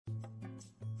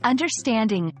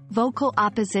Understanding vocal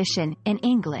opposition in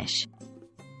English.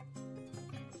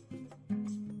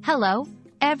 Hello,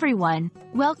 everyone.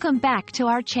 Welcome back to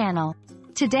our channel.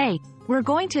 Today, we're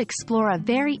going to explore a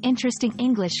very interesting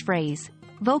English phrase,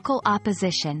 vocal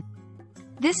opposition.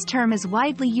 This term is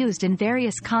widely used in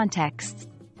various contexts,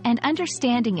 and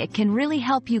understanding it can really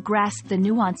help you grasp the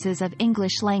nuances of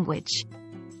English language.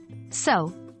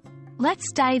 So,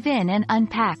 let's dive in and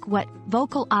unpack what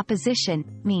vocal opposition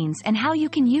means and how you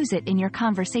can use it in your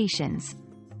conversations.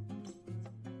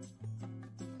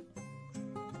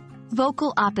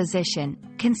 Vocal opposition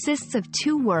consists of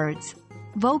two words,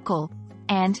 vocal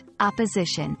and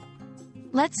opposition.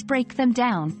 Let's break them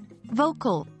down.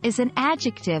 Vocal is an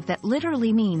adjective that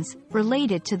literally means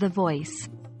related to the voice.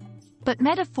 But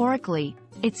metaphorically,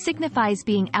 it signifies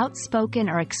being outspoken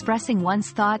or expressing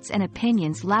one's thoughts and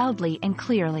opinions loudly and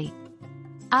clearly.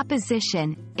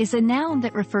 Opposition is a noun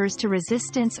that refers to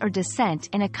resistance or dissent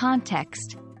in a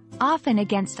context, often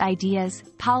against ideas,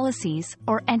 policies,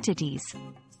 or entities.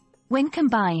 When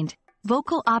combined,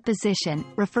 vocal opposition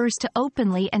refers to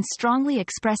openly and strongly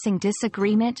expressing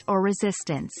disagreement or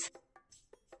resistance.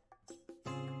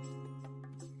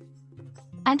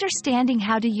 Understanding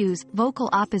how to use vocal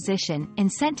opposition in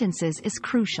sentences is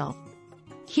crucial.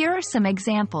 Here are some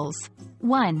examples.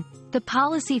 1. The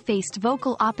policy faced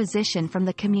vocal opposition from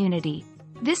the community.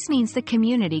 This means the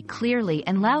community clearly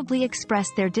and loudly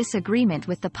expressed their disagreement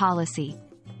with the policy.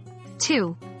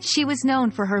 2. She was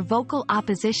known for her vocal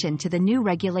opposition to the new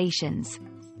regulations.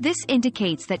 This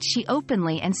indicates that she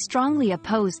openly and strongly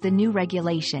opposed the new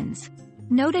regulations.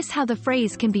 Notice how the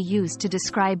phrase can be used to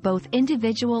describe both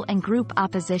individual and group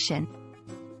opposition.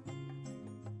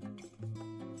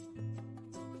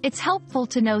 It's helpful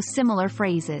to know similar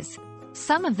phrases.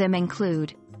 Some of them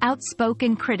include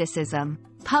outspoken criticism,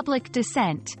 public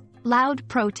dissent, loud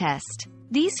protest.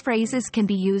 These phrases can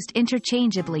be used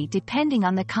interchangeably depending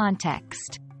on the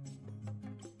context.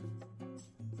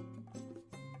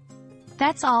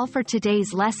 That's all for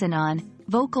today's lesson on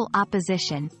vocal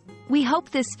opposition. We hope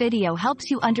this video helps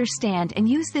you understand and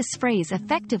use this phrase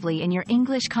effectively in your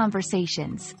English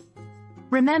conversations.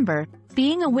 Remember,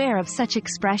 being aware of such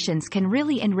expressions can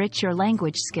really enrich your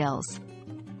language skills.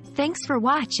 Thanks for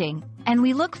watching, and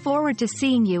we look forward to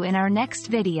seeing you in our next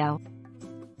video.